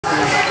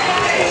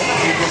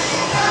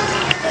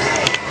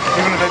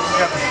they just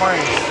got the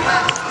frames.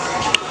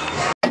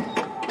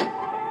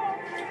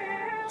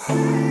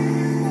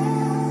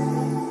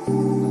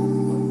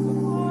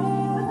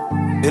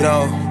 You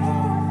know,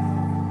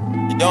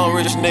 young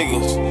rich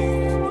niggas.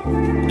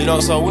 You know,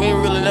 so we ain't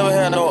really never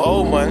had no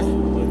old money.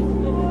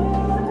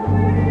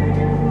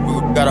 We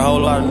got a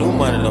whole lot of new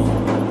money though.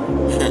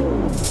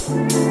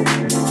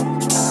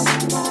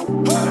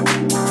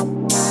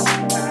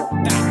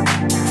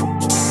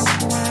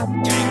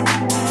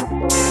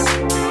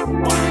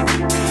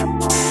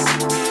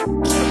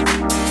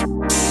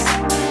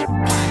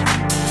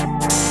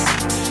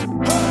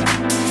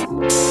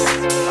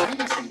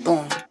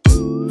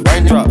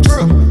 Raindrop,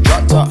 drop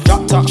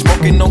top,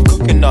 smoking, no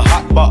cooking, the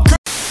hot box.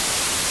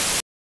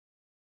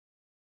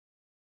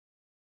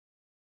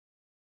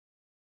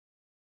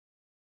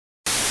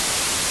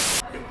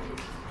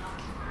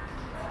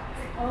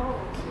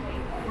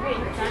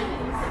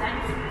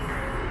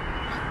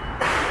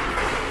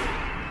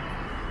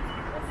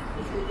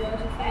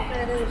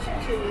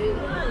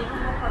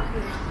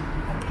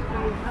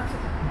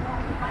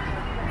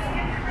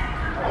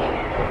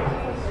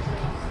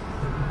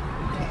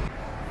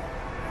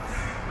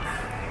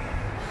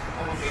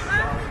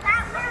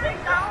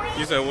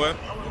 You said what?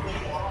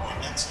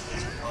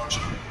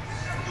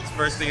 It's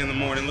first thing in the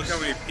morning. Look how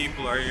many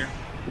people are here.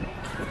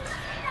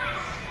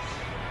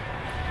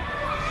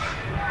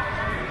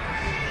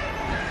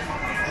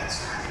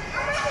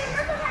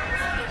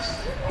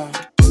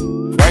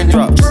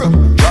 Raindrop, drop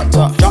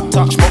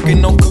top,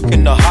 smoking, no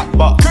cooking, the hot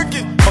box.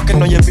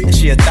 Fucking on your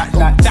bitch, yeah, dot.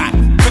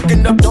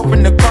 Cooking up dope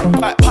in the crock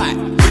pot.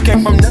 We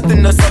came from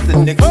nothing to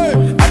something,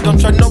 nigga. I don't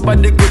trust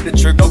nobody with the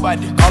trick.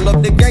 Nobody call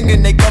up the gang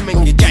and they come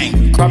and get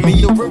gang. Cry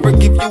me a river,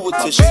 give you a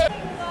tissue.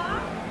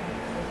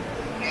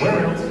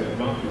 Where else did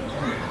Monkey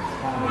turn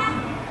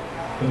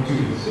but to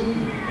the city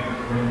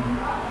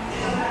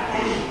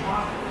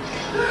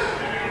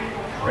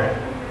Red.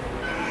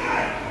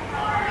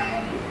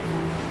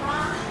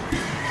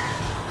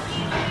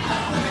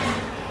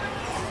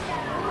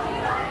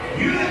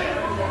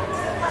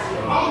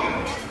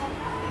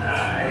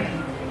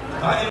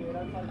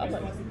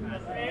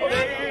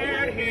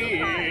 There he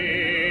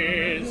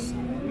is,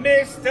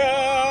 Mr.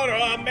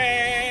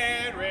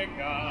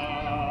 America.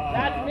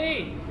 That's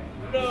me.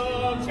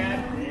 Look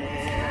at me.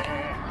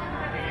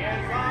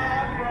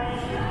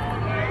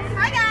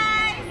 Hi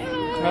guys!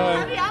 Hi.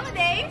 Happy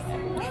holidays!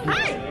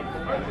 Hi!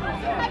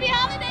 Happy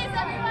holidays,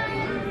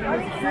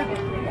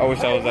 everyone! I wish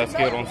I was that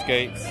skilled on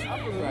skates.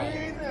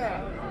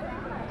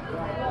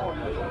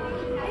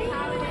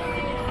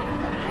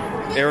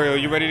 Ariel,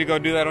 you ready to go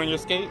do that on your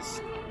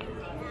skates?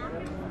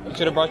 You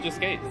should have brought your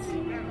skates.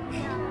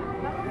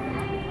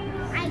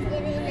 I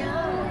didn't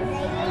know.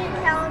 They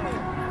didn't tell me.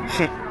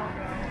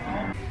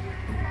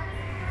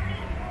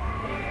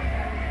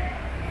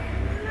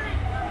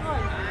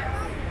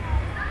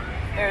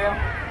 Ariel,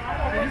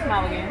 can you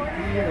smile again?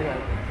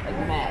 Like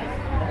mad.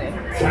 Okay.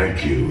 Thank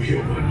you,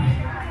 human.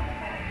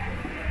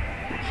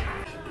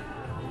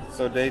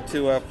 So day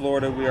 2 at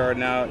Florida, we are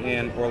now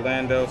in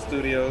Orlando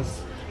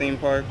Studios theme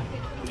park.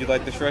 Did you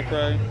like the Shrek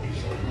ride?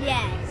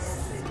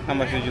 Yes. How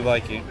much did you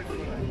like it?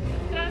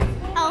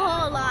 A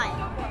whole lot.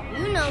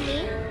 You know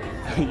me.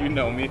 You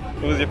know me.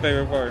 What was your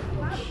favorite part?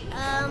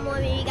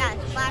 When we got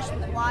splashed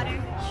with water.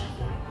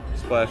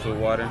 Splash with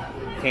water.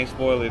 Can't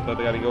spoil it, but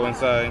they gotta go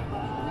inside.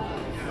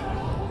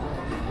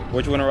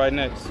 What you wanna ride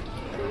next?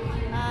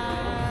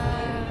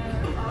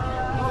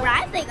 What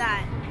ride they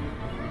got?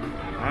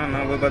 I don't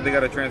know. Looks like they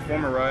got a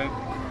Transformer ride.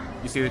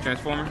 You see the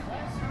Transformer?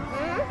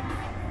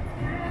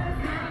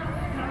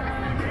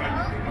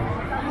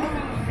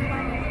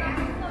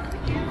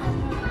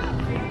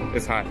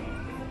 It's hot.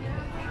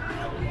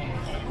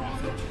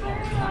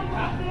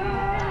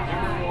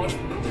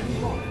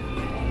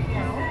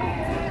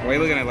 Why are you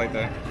looking at it like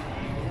that?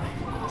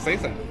 Say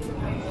something.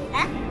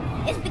 Huh?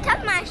 It's because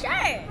of my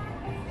shirt.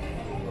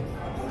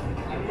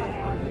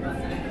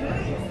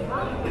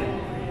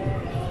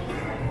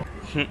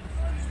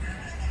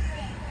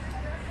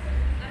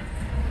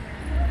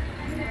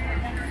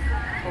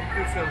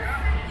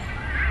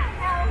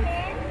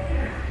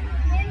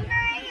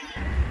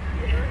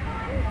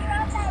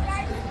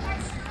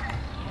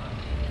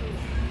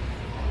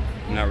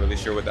 Not really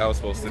sure what that was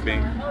supposed to be.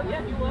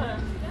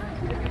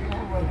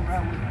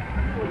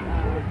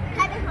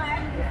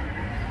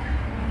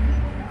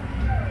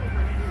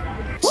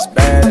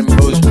 Bad and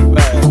bullshit,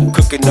 bad.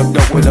 Cooking up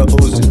dope with a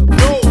Uzi.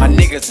 My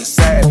niggas are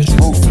savage,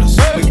 ruthless.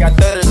 We got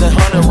 30s and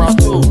 100 rounds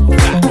too.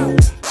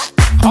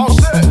 All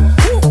set.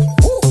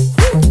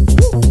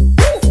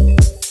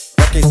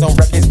 Records on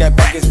records, got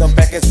backers on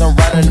backers. I'm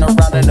riding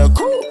around in a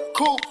coupe.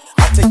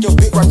 I take your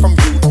bitch right from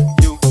you.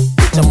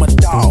 Bitch, I'm a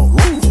dog.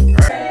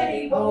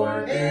 Ready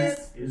for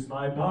this? Is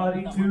my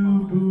body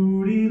too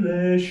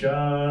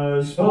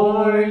bootylicious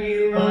for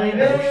you? My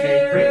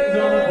milkshake brings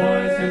all the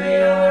boys to the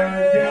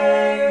yard.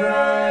 Dang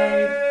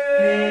right,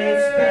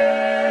 it's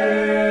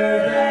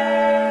better than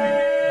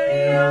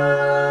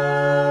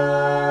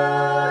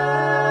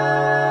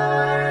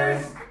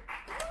yours.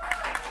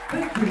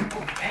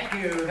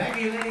 Thank you,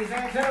 ladies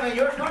and gentlemen.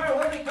 Your car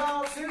will be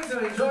called soon, so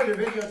enjoy your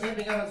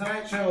videotaping of the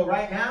Tonight Show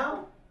right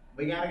now.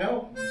 We gotta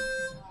go.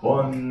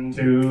 1,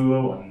 2,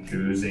 1,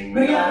 2, sing.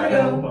 We gotta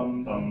go.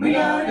 Bum, bum, We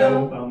gotta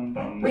go. bum,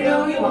 bum. We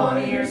know you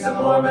wanna hear some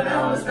more, but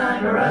now it's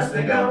time for us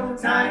to go.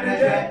 Time to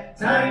jet,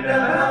 time to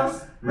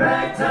bounce.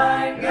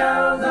 Ragtime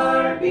gals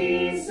are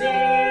peace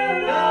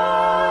in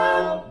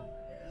love.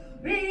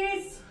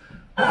 Peace.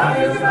 How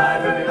do you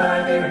survive from your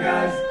five favorite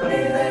guys? What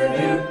did they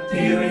do to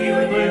you and you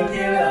and you?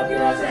 Give it up, you're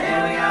lost and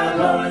handing out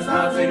bonus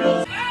pop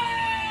signals.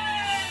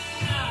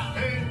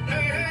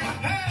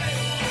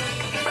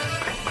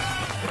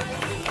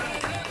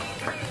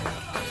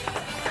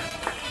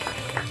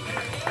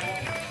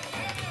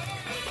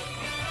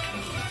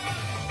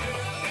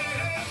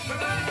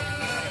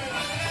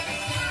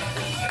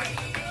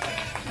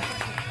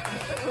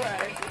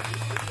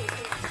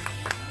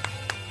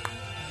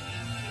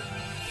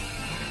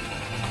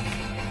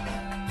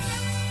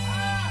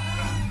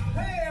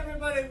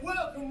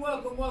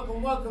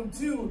 Welcome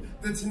to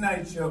The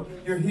Tonight Show.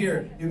 You're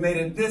here. You made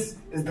it. This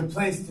is the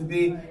place to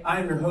be.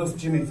 I'm your host,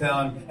 Jimmy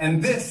Fallon,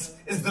 and this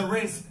is the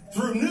race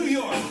through New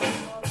York.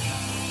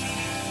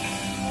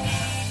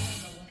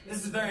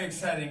 This is very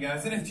exciting,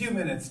 guys. In a few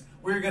minutes,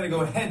 we're going to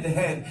go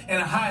head-to-head in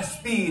a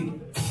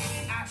high-speed,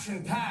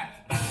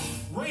 action-packed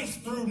race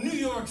through New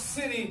York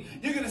City.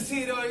 You're going to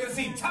see it all. You're going to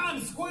see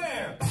Times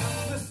Square,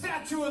 the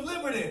Statue of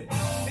Liberty,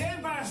 the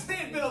Empire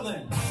State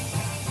Building.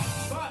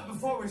 But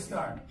before we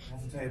start, I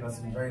have to tell you about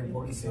some very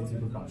important safety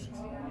precautions.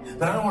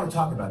 But I don't want to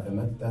talk about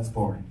them. That's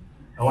boring.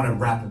 I want to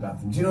rap about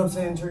them. Do you know what I'm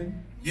saying, Tree?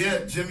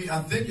 Yeah, Jimmy,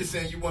 I think you're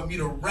saying you want me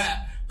to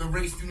rap the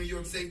race through New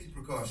York safety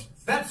precautions.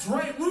 That's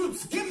right,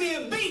 Roots. Give me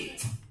a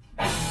beat.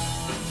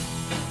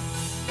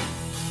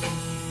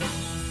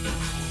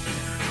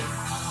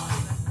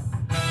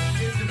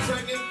 If you're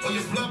pregnant or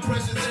your blood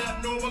pressure's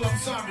abnormal, I'm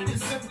sorry,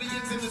 this simply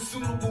isn't a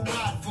suitable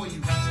ride for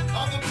you.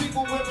 Other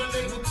people were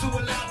unable to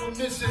allow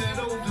admission and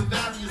those with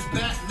various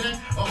back, neck,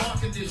 or heart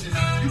conditions.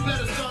 You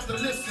better start to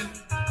listen.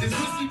 It's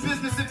risky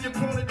business if you're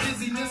prone to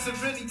dizziness or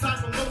any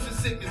type of motion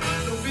sickness.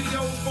 No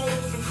videos,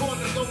 photos,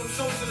 recordings, no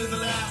social is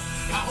allowed.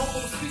 I hope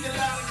I'm speaking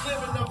loud and clear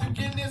enough. You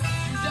get this?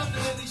 You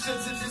definitely should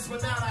sit this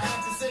one out. I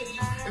have to say to you,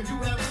 if you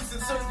have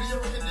recent surgery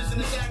or a condition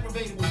that's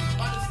aggravatable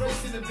by this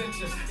race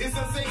intervention, it's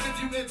unsafe if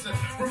you enter.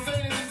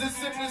 Profaning is the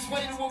simplest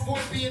way to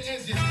avoid being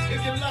injured.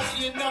 If you're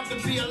lucky enough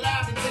to be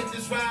alive and take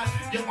this ride,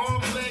 your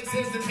arms, legs,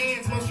 heads, and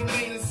hands must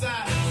remain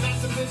inside. Not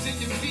to mention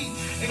your feet.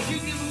 And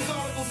keep your loose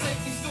article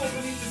safety stored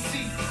beneath the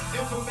seat.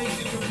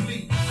 Information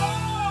complete.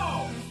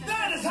 Oh!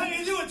 That is how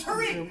you do it,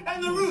 Tariq and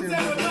the Roots,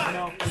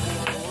 everybody!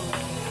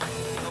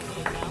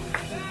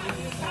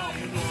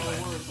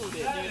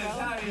 That is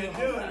how you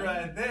do it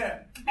right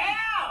there. Ew!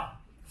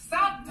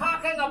 Stop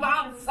talking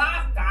about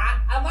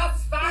soccer and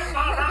let's start the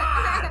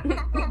ride!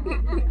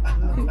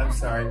 I'm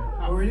sorry.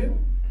 Who are you?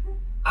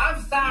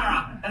 I'm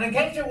Sarah, and in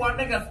case you're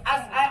wondering, it's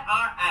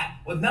S-A-R-A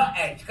with no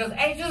H, because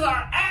H's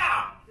are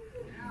out.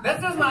 This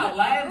is my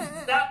lame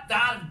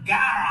stepdad,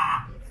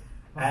 Gara.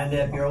 And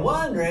if you're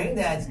wondering,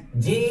 that's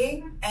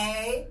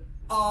G-A-R.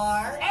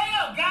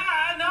 Ew,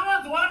 Gara, no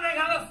one's wondering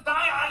how to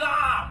start it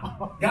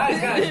off.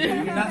 Guys,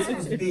 you're not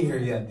supposed to be here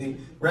yet. The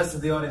rest of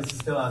the audience is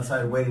still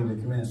outside waiting to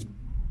come in.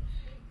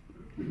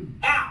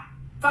 Ew,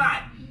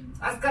 fine.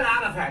 Let's get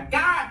out of here.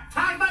 Gara,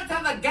 take me to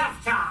the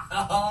gift shop.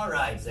 All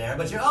right, Sarah,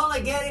 but you're only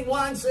getting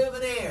one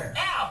souvenir.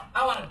 Ew,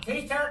 I want a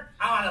t-shirt,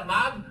 I want a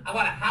mug, I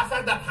want a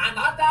hashtag the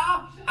panda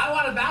doll, I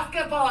want a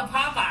basketball of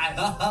Popeyes.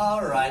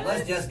 All right,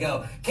 let's just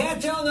go.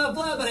 Catch on the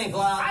flippity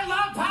flop. I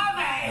love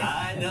Popeyes.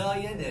 I know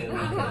you do.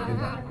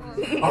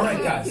 All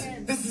right, guys,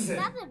 this is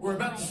it. We're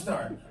about to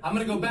start. I'm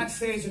going to go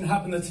backstage and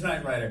hop in the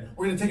Tonight Rider.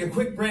 We're going to take a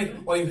quick break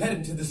while you head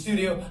into the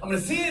studio. I'm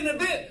going to see you in a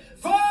bit.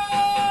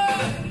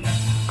 Fun!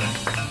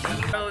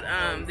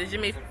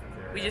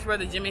 We just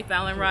rode the Jimmy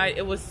Fallon ride.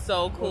 It was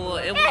so cool.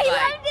 It was I like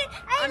loved it.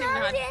 I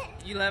loved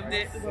it. You loved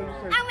it?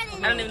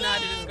 I don't even know how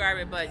to describe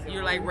it, but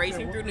you're like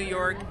racing through New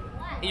York.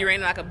 You're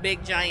in like a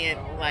big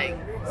giant like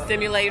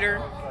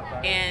simulator,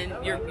 and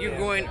you're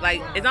going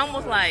like it's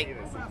almost like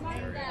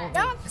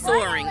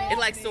soaring. It's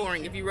like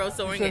soaring. If you rode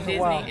soaring at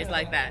Disney, it's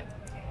like that.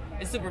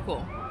 It's super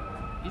cool.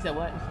 You said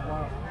what?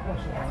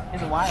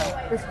 It's wild.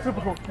 It's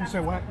super cool. You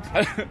said what?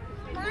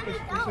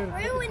 Don't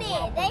ruin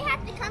it. They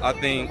have to come. I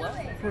think,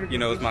 you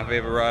know, it's my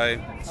favorite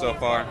ride so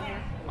far.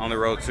 On the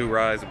road 2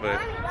 rides, but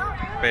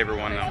favorite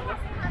one though.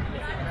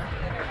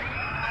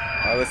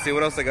 Let's see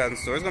what else I got in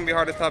store. It's gonna be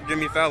hard to top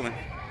Jimmy Fallon.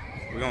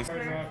 We're gonna.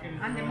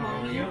 I'm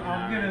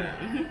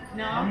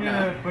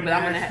gonna put an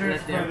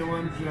asterisk for the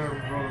ones that are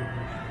roller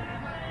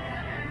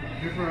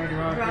coasters. Just ride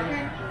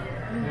rocket.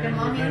 The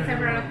Mummy is a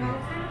roller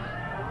coaster.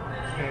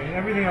 Okay,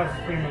 everything else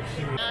is pretty much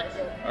similar.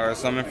 All right,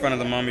 so I'm in front of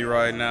the Mummy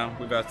ride now.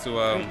 We got to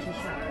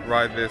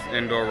ride this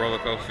indoor roller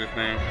coaster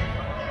thing.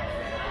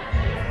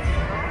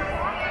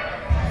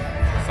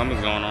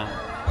 Something's going on.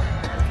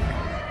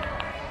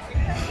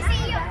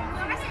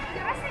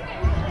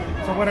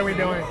 So what are we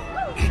doing?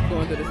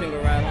 Going through the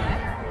single ride line,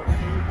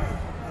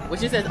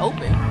 which it says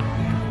open.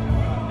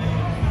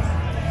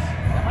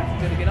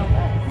 to get on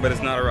that. But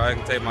it's not a ride. I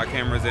can take my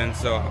cameras in,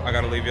 so I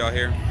gotta leave y'all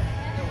here.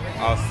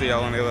 I'll see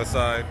y'all on the other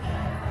side.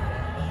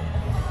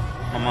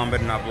 My mom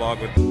better not vlog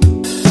with me.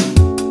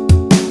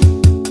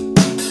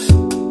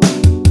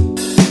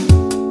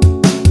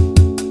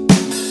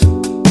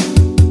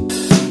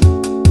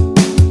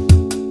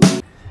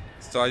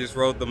 So I just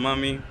rode the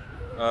Mummy,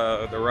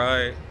 the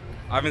ride.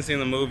 I haven't seen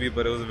the movie,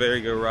 but it was a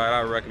very good ride.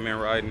 I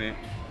recommend riding it.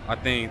 I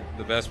think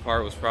the best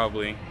part was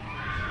probably,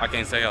 I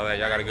can't say all that,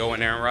 y'all gotta go in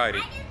there and ride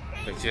it.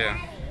 But yeah.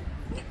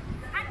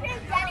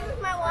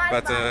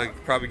 About to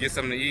probably get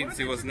something to eat and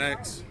see what's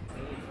next.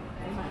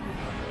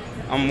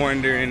 I'm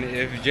wondering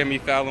if Jimmy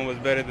Fallon was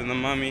better than the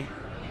Mummy.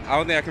 I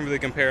don't think I can really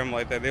compare them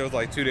like that. There was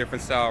like two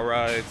different style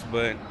rides,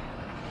 but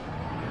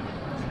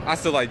I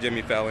still like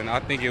Jimmy Fallon. I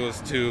think it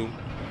was too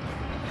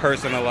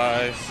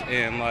personalized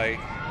and like,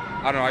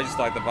 I don't know, I just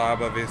like the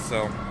vibe of it.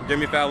 So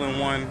Jimmy Fallon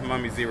 1,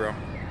 Mummy 0.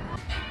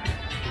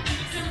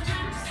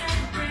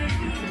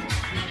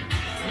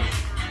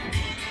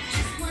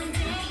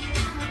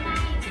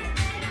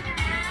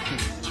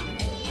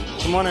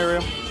 Come on,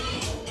 Ariel.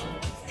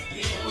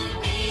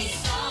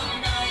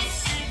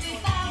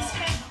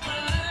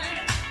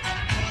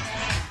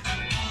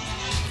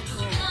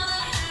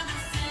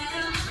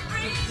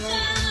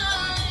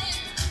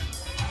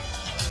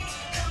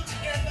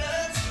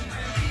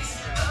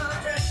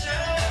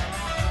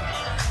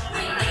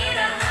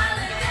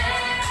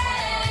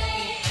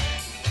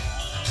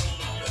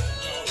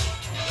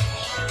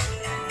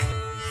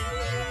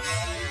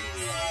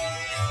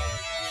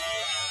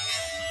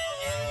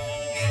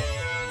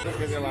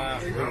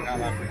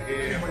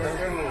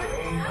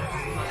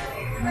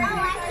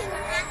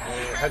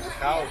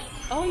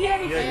 Oh yeah,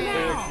 he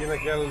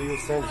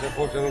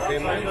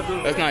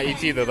That's not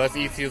E.T. though. That's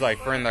E.T.'s like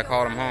friend that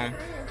called him home.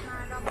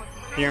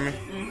 You hear me?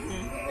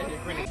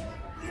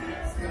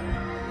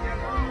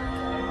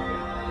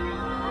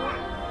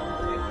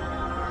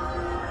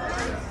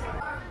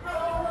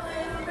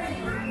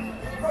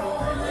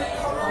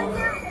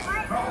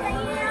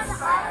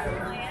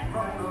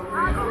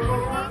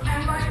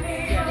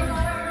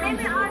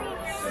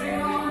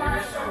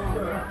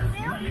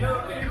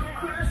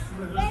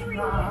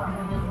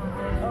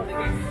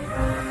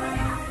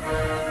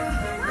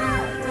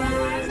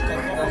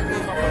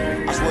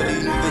 I swear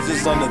these niggas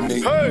is under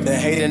me. The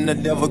hate and the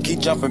devil keep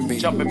jumping me.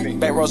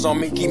 Back rows on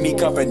me, keep me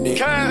company.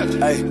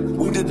 Hey,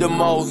 we did the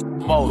most.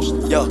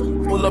 Yeah,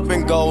 pull up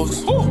and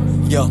goes.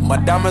 Yeah, my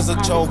diamonds a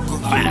choker.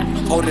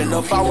 Holding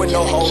up, I with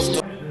no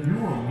holster.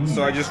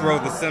 So I just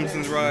rode the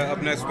Simpsons ride.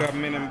 Up next we got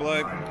Men in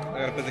Black. I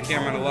gotta put the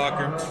camera in the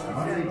locker.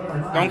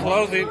 Don't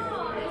close it. I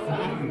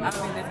don't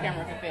think this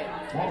camera can fit.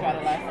 I tried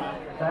it last time.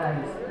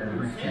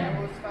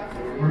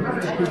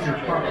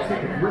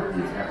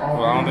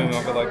 Well, I don't think it's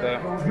gonna fit like that.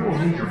 I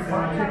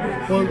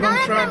put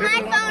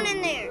my phone in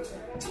there.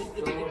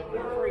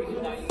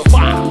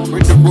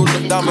 Read the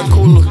ruler, diamond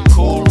cooler.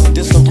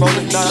 This a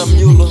roller, not a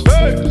mule.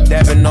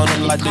 Dabbing on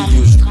it like the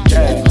usual.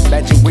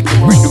 Magic with the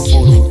ring of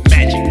voodoo.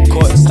 Magic.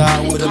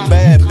 Courtside with a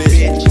bad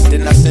bitch.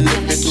 Then I send a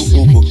bitch to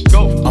Uber.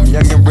 I'm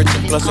young and rich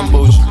and plus I'm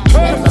bougie.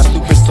 I'm not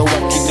stupid, so I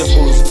keep the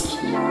ooze.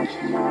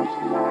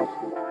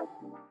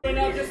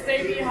 Now just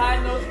stay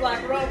behind those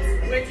black ropes.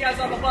 Wait, you guys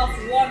on the bus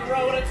one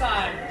row at a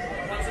time.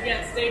 Once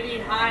again, stay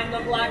behind the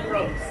black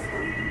ropes.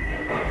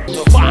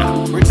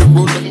 Read the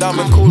ruler,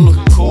 diamond cooler.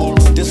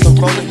 This a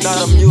roller,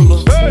 not a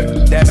mule.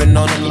 Dabbing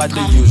on it like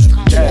the usual.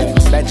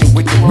 Magic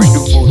with the ring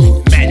of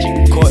voodoo. Magic.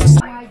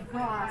 Courtside. My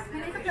gosh.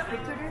 Can I take a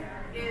picture of it?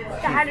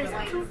 That is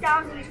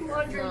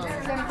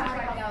 $2,200.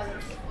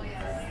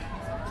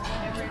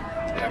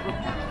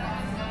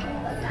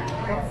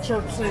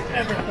 Church see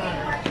everything.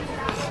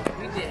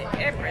 We did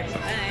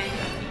everything.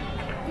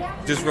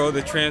 Just rode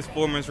the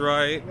Transformers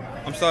ride.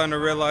 I'm starting to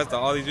realize that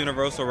all these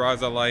Universal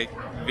rides are like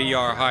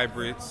VR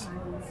hybrids.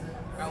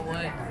 Or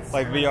what?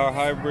 Like VR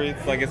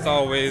hybrids. Like it's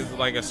always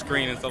like a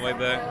screen and stuff like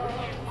that.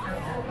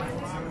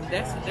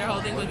 That's their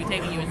whole thing would be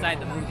taking you inside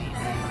the movies.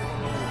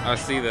 I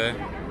see that.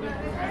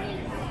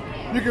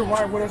 You can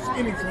ride with us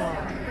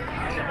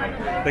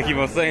anytime. They keep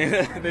on saying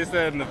that. They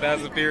said in the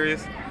Fast and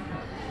Furious.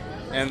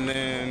 And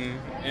then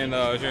in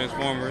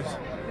Transformers.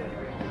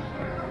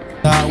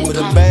 With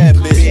a bad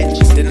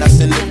bitch, then I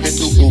send a bitch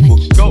to Uber.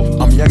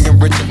 I'm young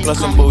and rich and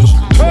plus I'm bougie.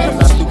 I'm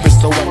not stupid,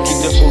 so I keep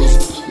the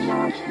ooze.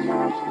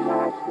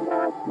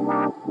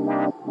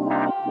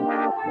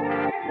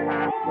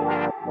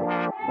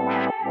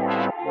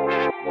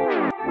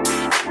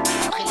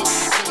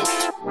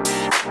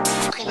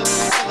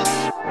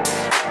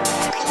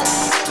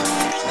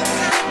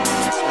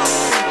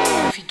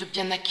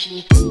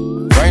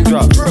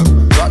 Raindrop,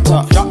 drop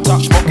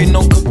top, smoking,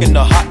 no cooking,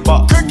 the hot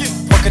pot.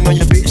 Fucking on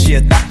your bitch, yeah,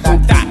 that.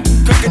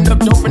 Cooking up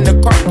dope in the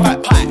crock pot.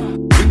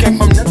 We came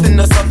from nothing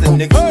to something,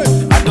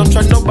 nigga. I don't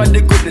trust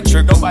nobody, grip the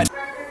trigger. Nobody.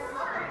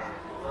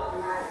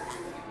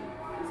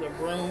 There's a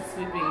broom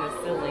sweeping the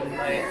ceiling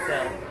by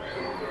itself.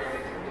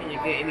 Can you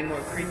get any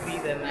more creepy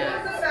than that?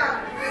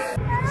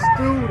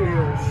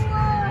 Studios.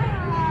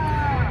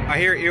 I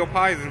hear eel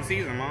pie is in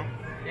season, Mom.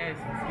 Yes,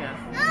 yes.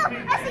 Oh,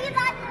 I see you,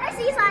 I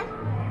see you,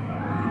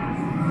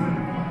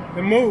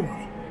 It moved.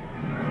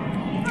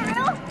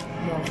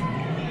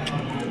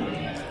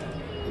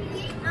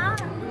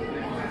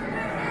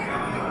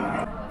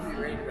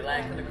 Ready to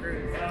relax on the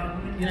cruise.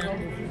 You know?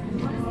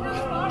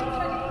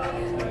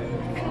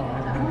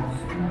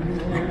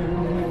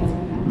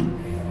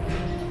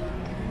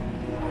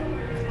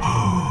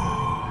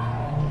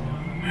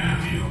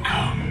 Have you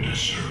come to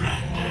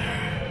surrender?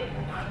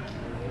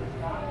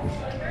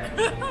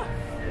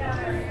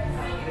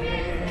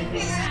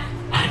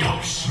 I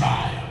don't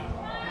smile.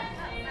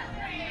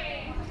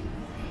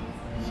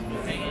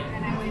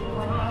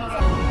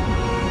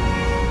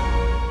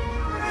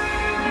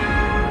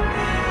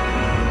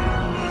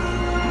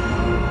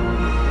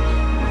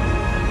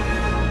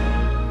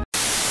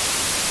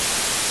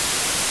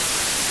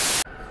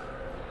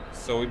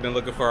 So we've been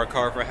looking for our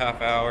car for a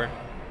half hour.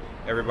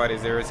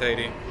 Everybody's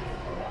irritating.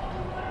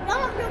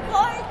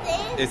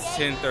 It's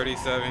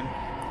 10:37.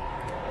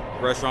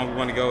 Restaurant we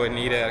want to go and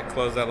eat at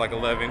closed at like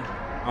 11.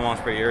 My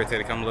mom's pretty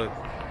irritated. Come look.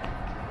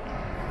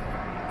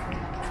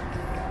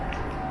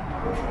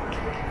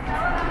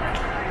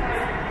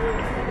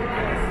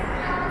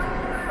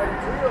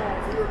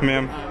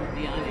 Ma'am, I'm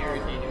beyond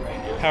irritated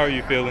right now. how are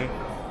you feeling?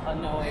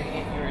 Annoyed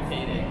and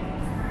irritated.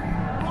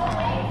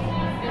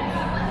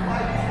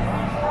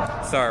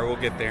 Sorry, we'll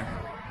get there.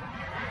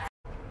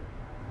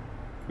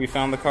 We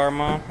found the car,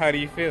 Mom. How do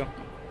you feel?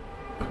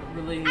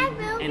 Relieved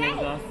and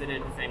exhausted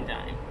at the same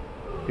time.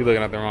 You're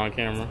looking at the wrong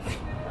camera.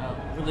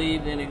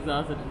 Relieved and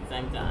exhausted at the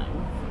same time.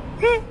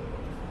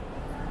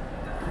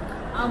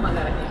 Oh my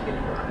god, I can't get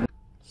it.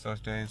 So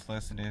today's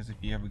lesson is if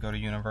you ever go to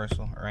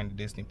Universal or any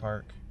Disney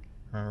park,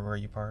 remember where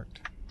you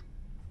parked.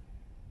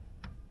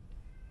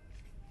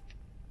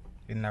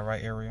 Isn't that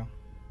right, Ariel?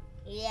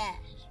 Yes,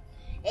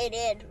 it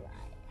is right.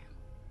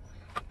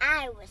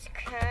 I was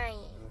crying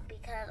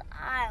because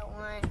I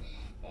wanted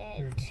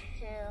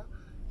to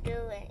do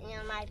it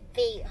and my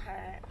feet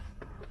hurt.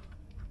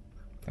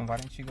 Then why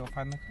didn't you go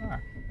find the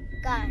car?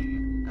 God,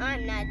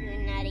 I'm not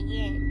doing that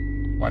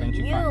again. Why didn't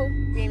you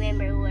find You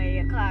remember where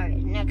your car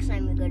is next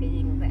time you go to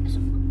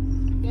Universal.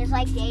 Just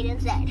like Jaden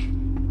said.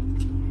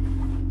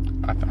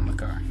 I found the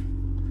car.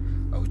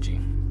 OG.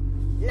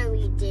 No,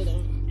 you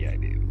didn't. Yeah, I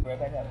did.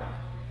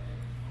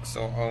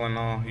 So all in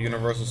all,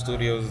 Universal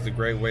Studios is a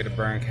great way to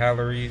burn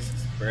calories.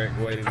 It's a great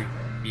way to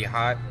be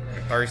hot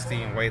and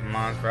thirsty and wait in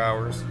lines for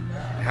hours.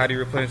 And how do you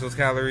replenish those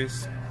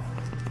calories?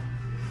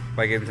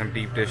 By getting some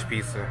deep dish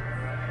pizza.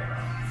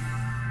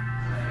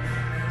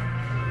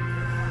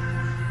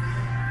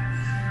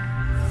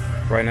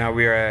 Right now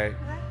we are at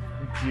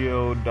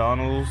Gio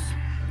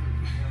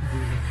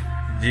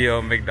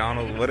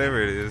McDonald's,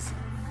 whatever it is,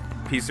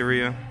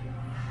 pizzeria.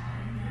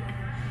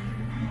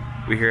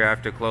 We're here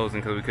after closing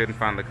because we couldn't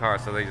find the car,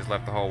 so they just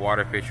left the whole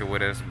water pitcher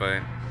with us.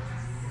 But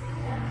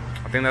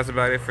I think that's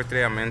about it for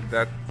today. I'm in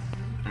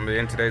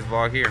today's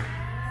vlog here.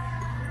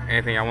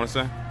 Anything y'all want to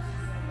say?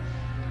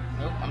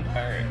 Nope, I'm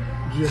tired.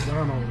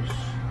 Giordano's.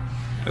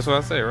 That's what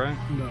I say, right?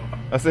 No.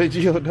 I say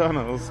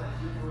Giordano's.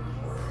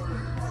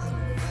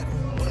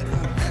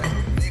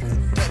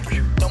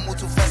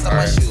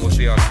 Alright, we'll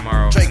see y'all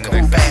tomorrow in the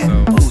next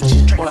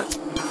episode. What?